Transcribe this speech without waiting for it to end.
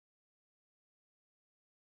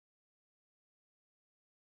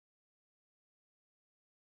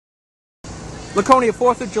Laconia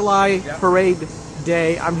 4th of July Parade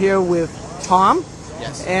Day. I'm here with Tom.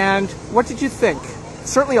 Yes. And what did you think?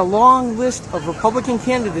 Certainly a long list of Republican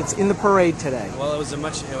candidates in the parade today. Well, it was a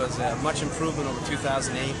much improvement over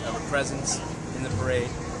 2008 of a presence in the parade.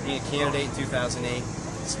 Being a candidate in 2008,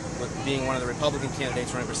 being one of the Republican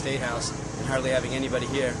candidates running for State House, and hardly having anybody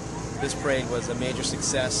here, this parade was a major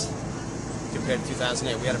success compared to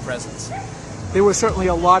 2008. We had a presence. There was certainly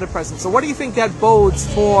a lot of presence. So what do you think that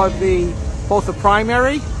bodes for both the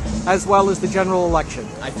primary as well as the general election?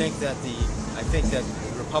 I think that the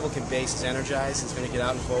Republican base is energized. It's going to get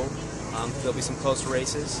out and vote. There'll be some close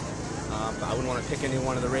races. I wouldn't want to pick any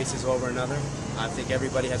one of the races over another. I think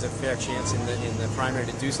everybody has a fair chance in the primary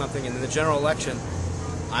to do something. And in the general election,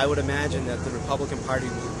 I would imagine that the Republican Party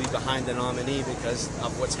will be behind the nominee because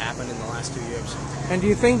of what's happened in the last 2 years. And do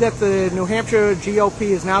you think that the New Hampshire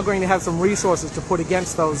GOP is now going to have some resources to put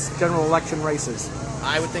against those general election races?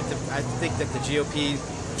 I think that the GOP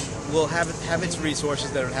will have its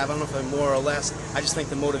resources that it have. I don't know if they're more or less. I just think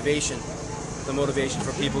the motivation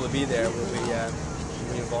for people to be there will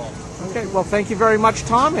be involved. Okay. Well, thank you very much,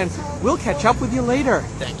 Tom, and we'll catch up with you later.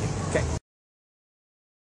 Thank you. Okay.